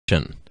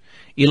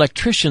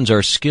Electricians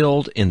are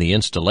skilled in the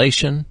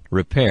installation,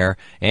 repair,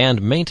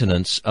 and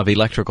maintenance of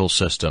electrical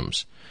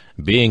systems.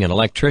 Being an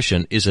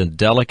electrician is a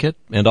delicate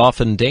and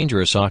often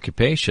dangerous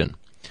occupation.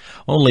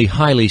 Only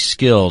highly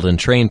skilled and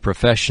trained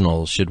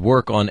professionals should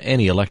work on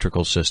any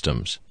electrical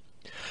systems.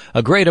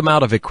 A great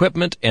amount of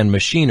equipment and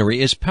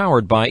machinery is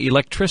powered by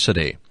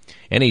electricity.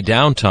 Any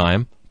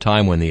downtime,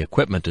 time when the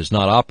equipment does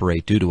not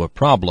operate due to a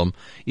problem,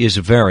 is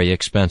very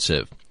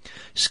expensive.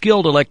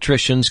 Skilled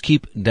electricians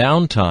keep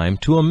downtime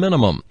to a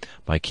minimum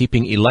by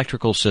keeping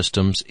electrical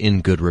systems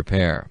in good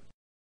repair.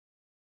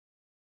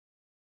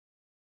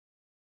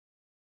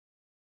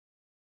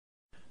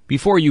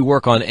 Before you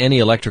work on any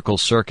electrical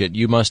circuit,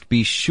 you must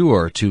be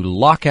sure to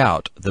lock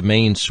out the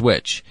main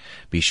switch.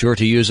 Be sure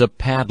to use a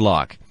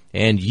padlock,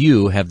 and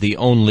you have the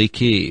only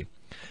key.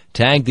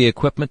 Tag the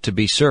equipment to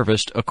be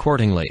serviced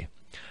accordingly.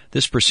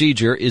 This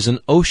procedure is an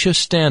OSHA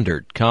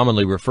standard,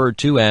 commonly referred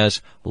to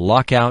as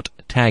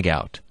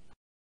lockout-tagout.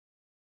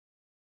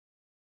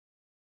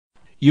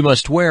 You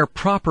must wear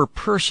proper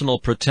personal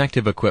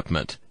protective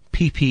equipment,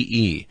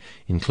 PPE,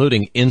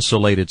 including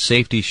insulated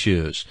safety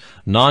shoes,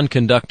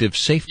 non-conductive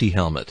safety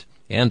helmet,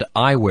 and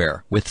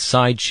eyewear with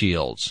side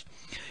shields.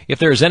 If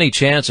there is any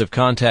chance of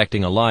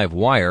contacting a live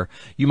wire,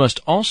 you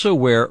must also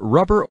wear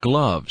rubber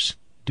gloves.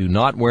 Do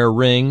not wear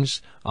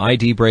rings,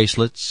 ID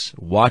bracelets,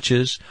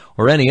 watches,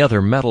 or any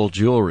other metal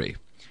jewelry.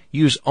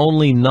 Use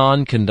only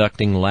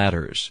non-conducting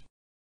ladders.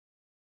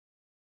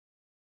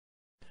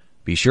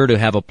 Be sure to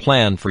have a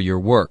plan for your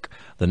work.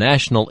 The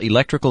National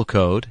Electrical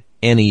Code,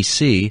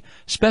 NEC,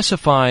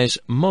 specifies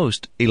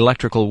most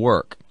electrical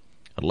work.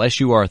 Unless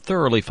you are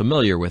thoroughly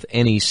familiar with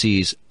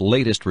NEC's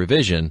latest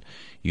revision,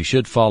 you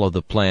should follow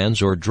the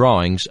plans or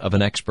drawings of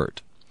an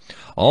expert.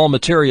 All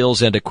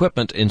materials and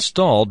equipment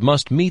installed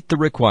must meet the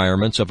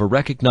requirements of a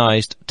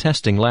recognized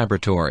testing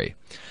laboratory.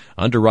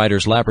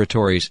 Underwriters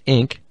Laboratories,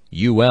 Inc.,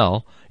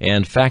 UL,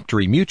 and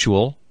Factory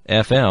Mutual,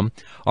 FM,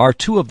 are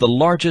two of the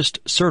largest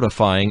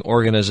certifying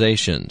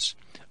organizations.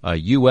 A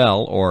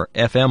UL or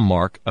FM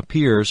mark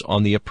appears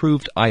on the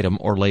approved item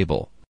or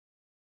label.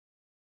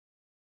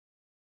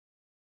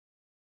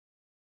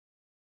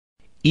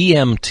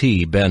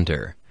 EMT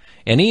bender.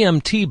 An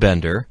EMT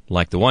bender,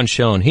 like the one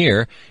shown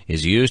here,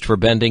 is used for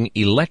bending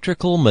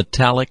electrical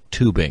metallic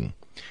tubing.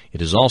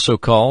 It is also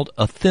called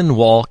a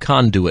thin-wall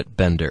conduit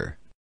bender.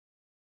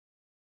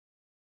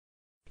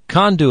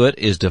 Conduit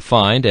is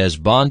defined as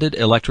bonded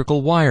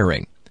electrical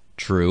wiring.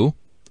 True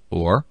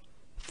or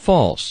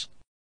false?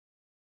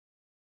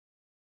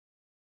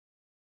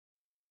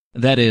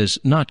 That is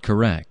not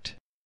correct.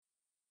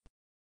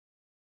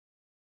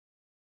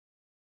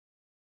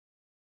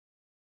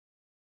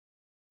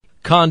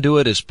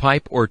 Conduit is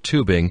pipe or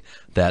tubing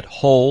that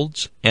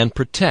holds and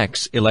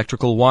protects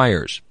electrical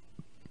wires.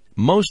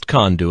 Most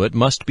conduit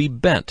must be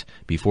bent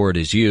before it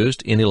is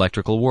used in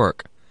electrical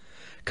work.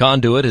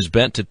 Conduit is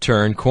bent to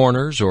turn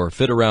corners or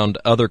fit around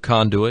other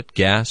conduit,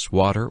 gas,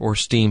 water, or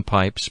steam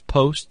pipes,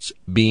 posts,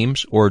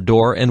 beams, or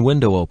door and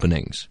window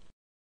openings.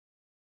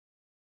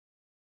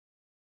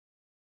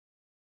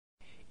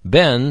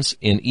 Bends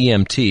in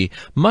EMT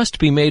must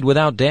be made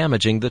without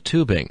damaging the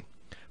tubing.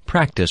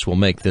 Practice will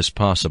make this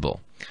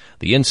possible.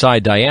 The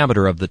inside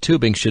diameter of the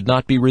tubing should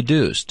not be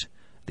reduced.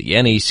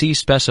 The NEC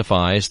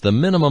specifies the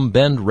minimum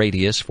bend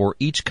radius for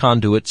each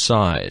conduit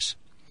size.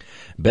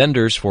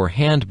 Benders for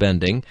hand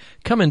bending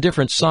come in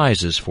different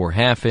sizes for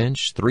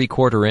half-inch,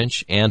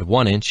 3/4-inch, and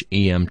 1-inch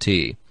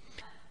EMT.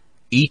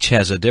 Each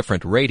has a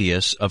different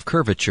radius of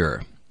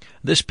curvature.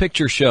 This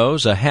picture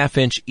shows a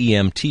half-inch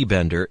EMT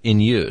bender in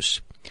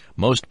use.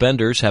 Most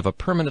benders have a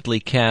permanently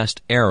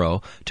cast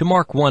arrow to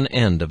mark one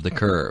end of the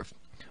curve.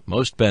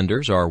 Most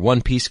benders are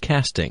one-piece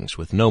castings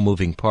with no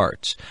moving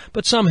parts,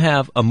 but some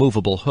have a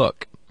movable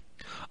hook.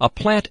 A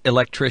plant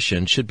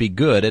electrician should be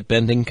good at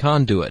bending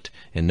conduit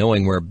and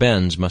knowing where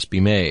bends must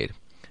be made.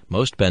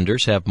 Most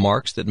benders have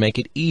marks that make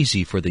it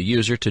easy for the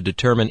user to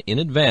determine in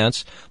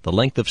advance the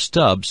length of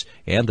stubs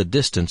and the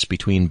distance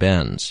between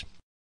bends.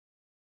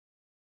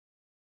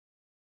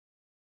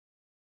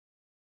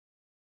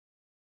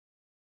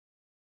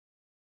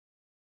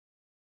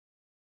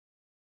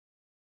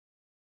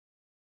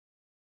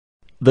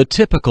 The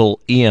typical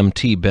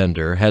EMT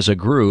bender has a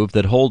groove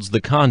that holds the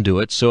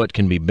conduit so it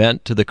can be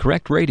bent to the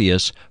correct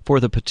radius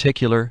for the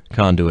particular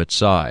conduit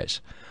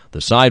size.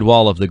 The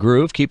sidewall of the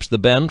groove keeps the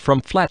bend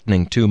from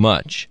flattening too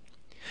much.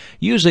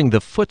 Using the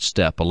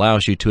footstep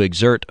allows you to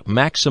exert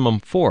maximum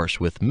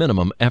force with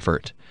minimum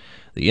effort.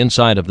 The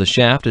inside of the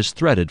shaft is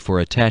threaded for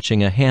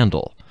attaching a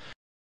handle.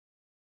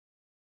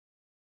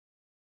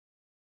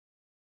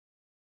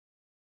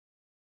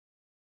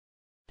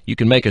 You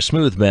can make a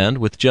smooth bend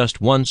with just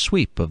one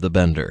sweep of the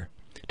bender.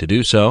 To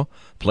do so,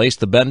 place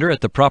the bender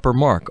at the proper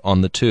mark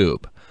on the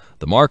tube.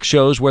 The mark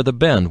shows where the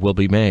bend will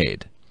be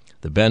made.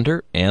 The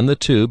bender and the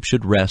tube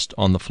should rest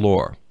on the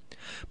floor.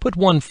 Put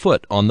one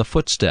foot on the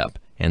footstep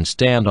and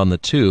stand on the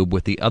tube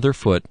with the other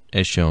foot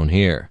as shown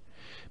here.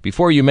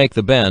 Before you make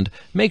the bend,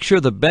 make sure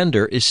the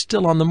bender is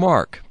still on the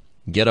mark.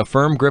 Get a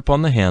firm grip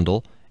on the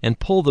handle and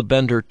pull the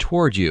bender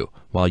toward you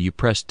while you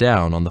press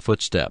down on the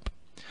footstep.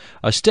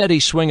 A steady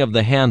swing of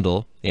the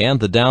handle and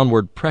the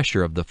downward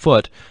pressure of the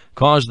foot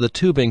cause the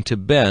tubing to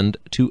bend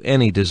to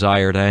any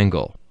desired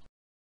angle.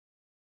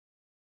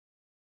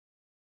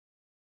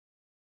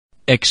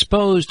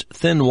 Exposed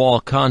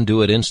thin-wall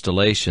conduit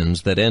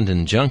installations that end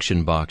in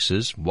junction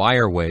boxes,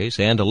 wireways,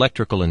 and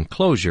electrical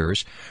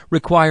enclosures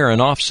require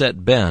an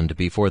offset bend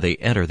before they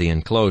enter the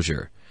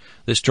enclosure.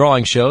 This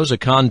drawing shows a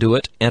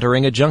conduit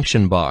entering a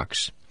junction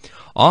box.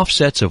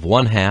 Offsets of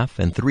 1/2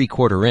 and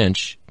 3/4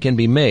 inch can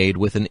be made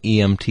with an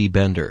EMT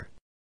bender.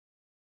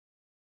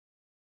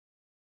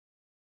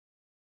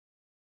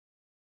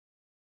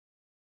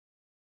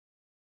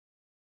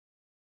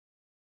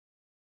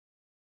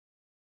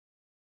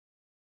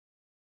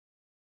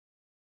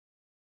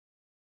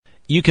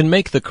 You can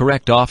make the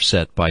correct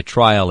offset by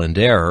trial and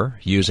error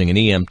using an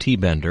EMT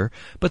bender,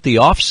 but the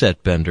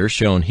offset bender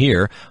shown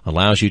here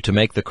allows you to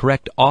make the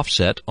correct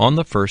offset on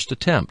the first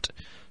attempt.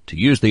 To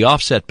use the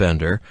offset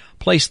bender,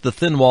 place the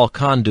thin wall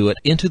conduit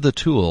into the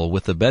tool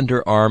with the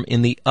bender arm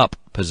in the up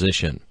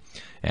position.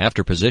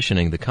 After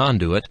positioning the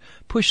conduit,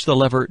 push the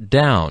lever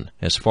down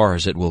as far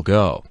as it will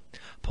go.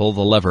 Pull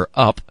the lever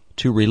up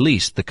to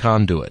release the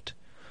conduit.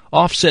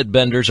 Offset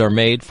benders are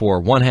made for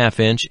 1/2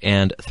 inch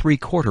and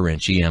 3/4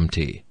 inch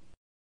EMT.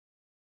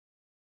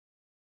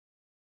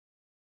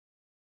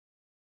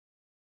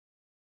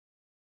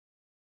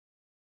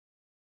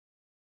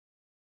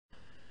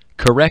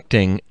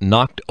 Correcting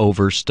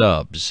knocked-over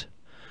stubs.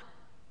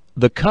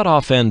 The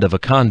cutoff end of a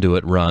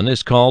conduit run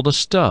is called a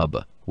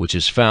stub, which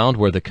is found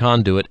where the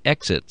conduit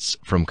exits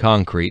from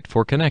concrete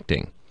for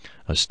connecting.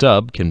 A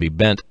stub can be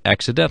bent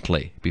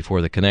accidentally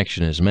before the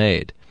connection is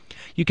made.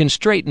 You can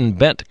straighten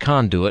bent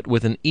conduit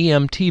with an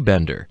EMT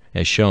bender,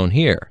 as shown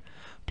here.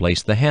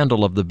 Place the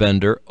handle of the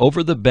bender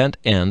over the bent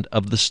end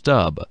of the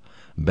stub.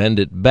 Bend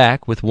it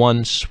back with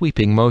one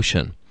sweeping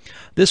motion.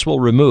 This will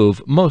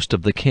remove most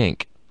of the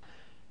kink.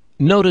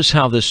 Notice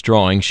how this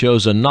drawing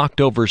shows a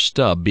knocked-over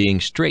stub being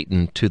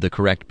straightened to the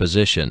correct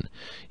position.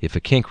 If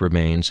a kink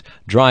remains,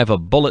 drive a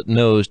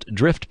bullet-nosed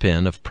drift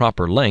pin of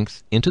proper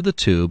length into the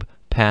tube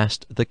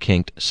past the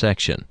kinked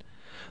section.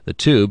 The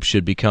tube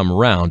should become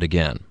round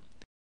again.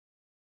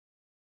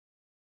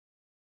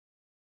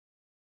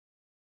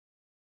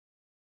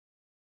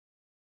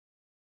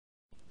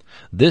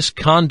 This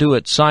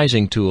conduit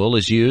sizing tool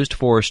is used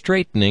for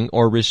straightening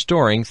or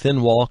restoring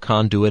thin-wall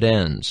conduit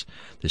ends.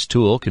 This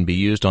tool can be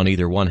used on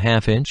either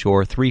 1/2 inch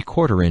or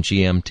 3/4 inch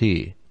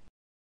EMT.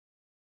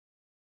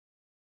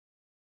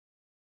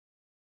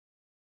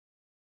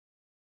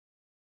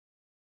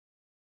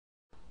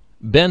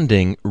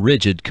 Bending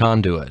rigid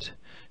conduit.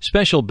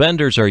 Special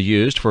benders are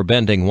used for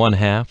bending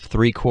 1/2,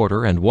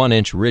 3/4, and 1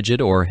 inch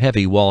rigid or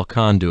heavy wall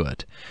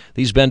conduit.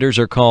 These benders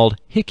are called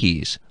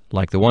hickeys,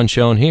 like the one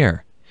shown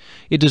here.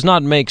 It does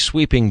not make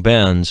sweeping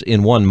bends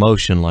in one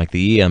motion like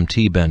the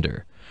EMT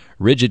bender.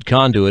 Rigid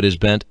conduit is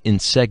bent in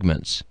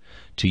segments.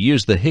 To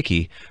use the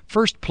hickey,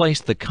 first place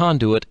the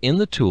conduit in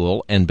the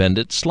tool and bend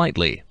it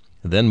slightly.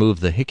 Then move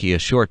the hickey a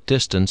short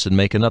distance and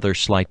make another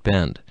slight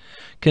bend.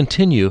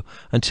 Continue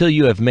until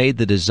you have made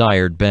the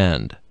desired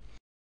bend.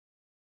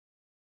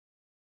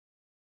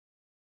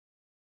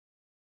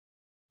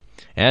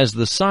 As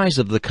the size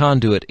of the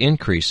conduit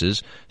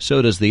increases,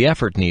 so does the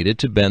effort needed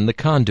to bend the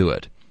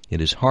conduit. It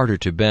is harder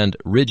to bend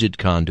rigid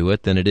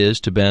conduit than it is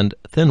to bend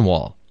thin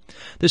wall.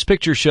 This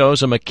picture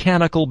shows a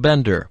mechanical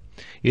bender.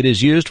 It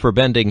is used for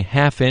bending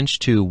 1/2 inch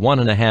to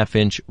 1.5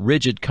 inch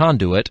rigid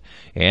conduit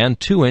and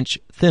 2 inch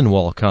thin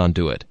wall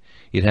conduit.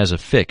 It has a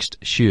fixed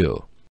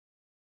shoe.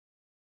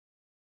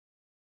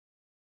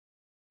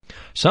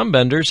 Some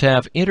benders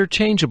have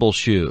interchangeable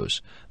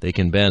shoes. They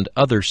can bend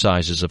other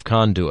sizes of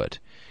conduit.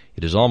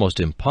 It is almost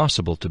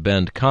impossible to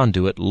bend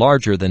conduit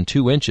larger than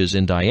 2 inches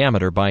in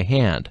diameter by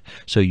hand,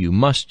 so you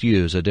must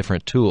use a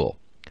different tool.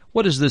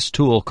 What is this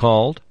tool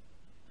called?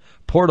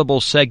 Portable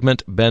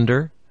segment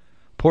bender,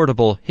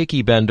 portable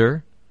hickey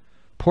bender,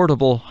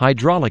 portable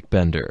hydraulic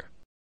bender.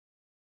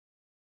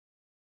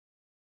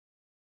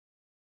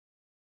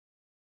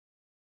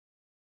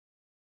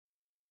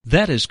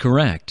 That is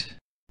correct.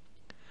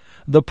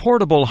 The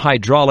portable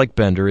hydraulic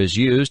bender is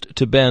used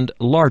to bend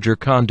larger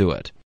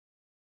conduit.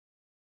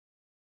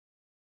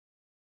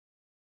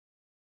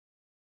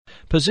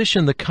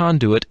 Position the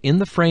conduit in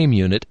the frame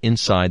unit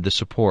inside the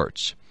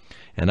supports.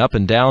 An up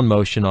and down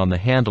motion on the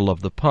handle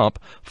of the pump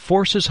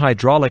forces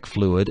hydraulic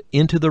fluid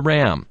into the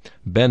ram,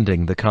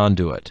 bending the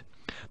conduit.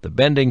 The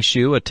bending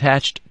shoe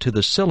attached to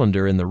the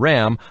cylinder in the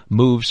ram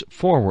moves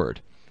forward.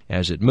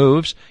 As it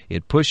moves,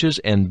 it pushes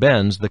and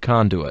bends the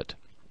conduit.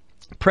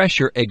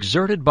 Pressure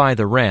exerted by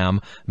the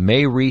ram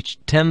may reach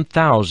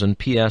 10,000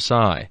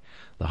 psi.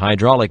 The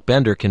hydraulic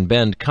bender can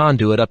bend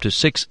conduit up to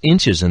 6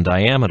 inches in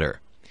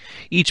diameter.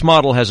 Each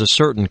model has a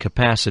certain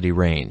capacity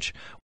range.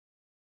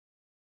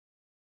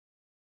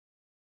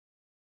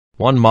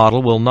 One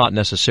model will not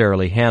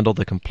necessarily handle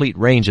the complete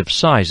range of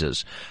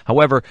sizes.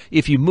 However,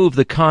 if you move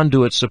the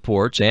conduit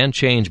supports and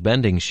change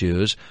bending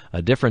shoes,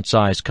 a different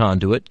size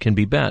conduit can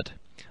be bent.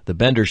 The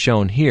bender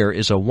shown here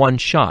is a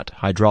one-shot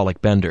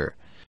hydraulic bender.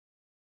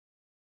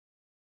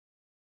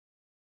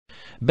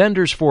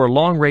 Benders for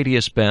long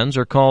radius bends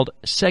are called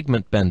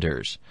segment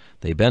benders.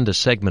 They bend a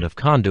segment of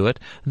conduit,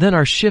 then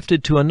are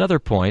shifted to another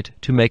point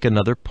to make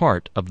another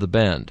part of the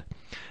bend.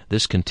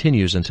 This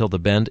continues until the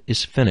bend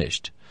is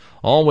finished.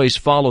 Always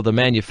follow the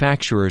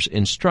manufacturer's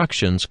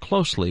instructions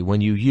closely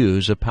when you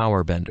use a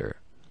power bender.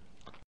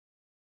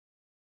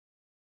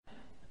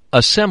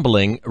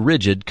 Assembling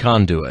rigid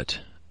conduit.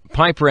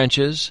 Pipe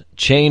wrenches,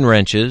 chain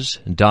wrenches,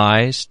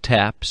 dies,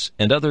 taps,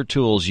 and other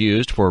tools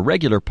used for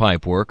regular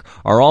pipe work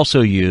are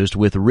also used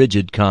with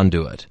rigid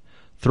conduit.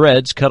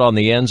 Threads cut on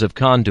the ends of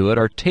conduit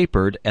are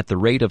tapered at the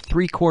rate of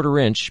 3/4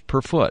 inch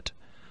per foot.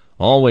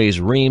 Always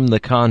ream the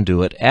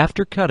conduit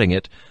after cutting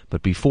it,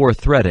 but before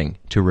threading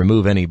to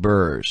remove any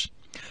burrs.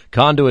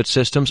 Conduit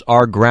systems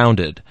are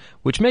grounded,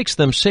 which makes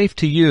them safe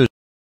to use.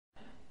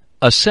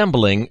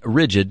 Assembling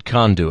rigid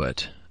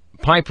conduit.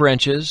 Pipe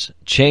wrenches,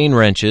 chain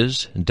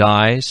wrenches,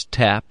 dies,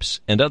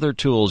 taps, and other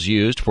tools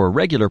used for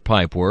regular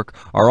pipe work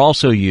are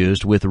also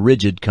used with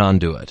rigid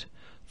conduit.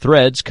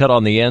 Threads cut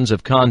on the ends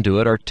of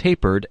conduit are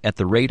tapered at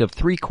the rate of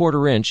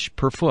 3/4 inch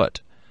per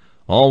foot.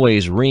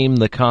 Always ream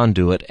the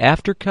conduit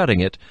after cutting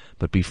it,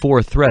 but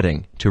before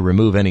threading to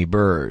remove any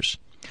burrs.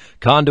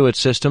 Conduit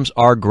systems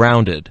are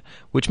grounded,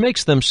 which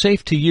makes them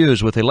safe to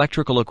use with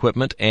electrical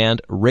equipment and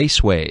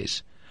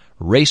raceways.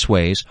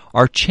 Raceways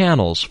are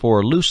channels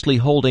for loosely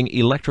holding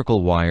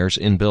electrical wires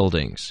in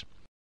buildings.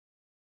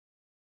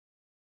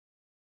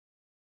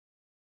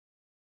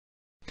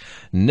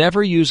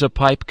 Never use a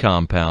pipe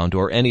compound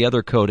or any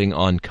other coating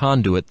on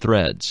conduit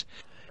threads.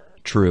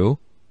 True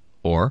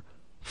or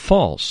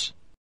false?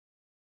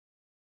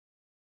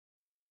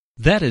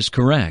 That is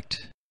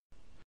correct.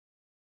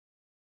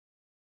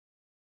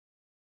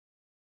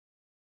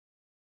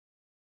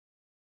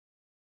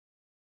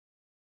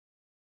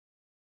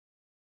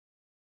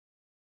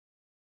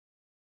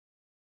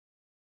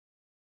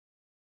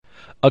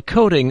 A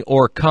coating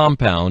or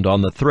compound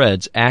on the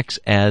threads acts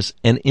as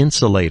an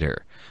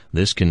insulator.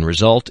 This can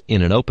result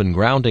in an open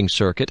grounding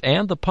circuit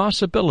and the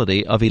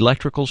possibility of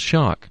electrical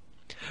shock.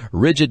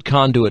 Rigid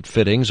conduit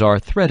fittings are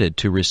threaded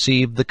to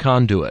receive the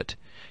conduit.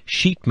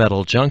 Sheet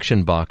metal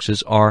junction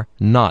boxes are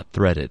not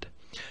threaded.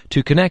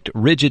 To connect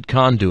rigid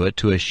conduit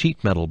to a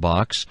sheet metal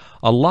box,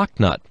 a lock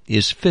nut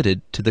is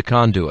fitted to the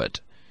conduit.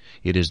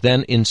 It is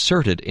then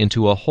inserted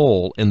into a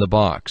hole in the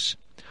box.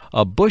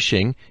 A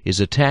bushing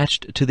is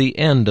attached to the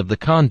end of the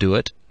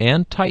conduit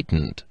and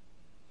tightened.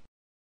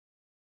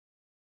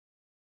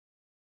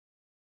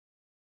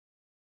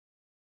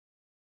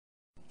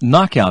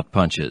 Knockout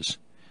punches.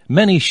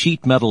 Many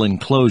sheet metal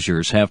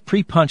enclosures have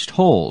pre-punched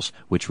holes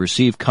which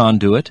receive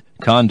conduit,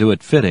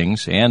 conduit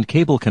fittings, and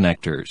cable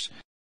connectors.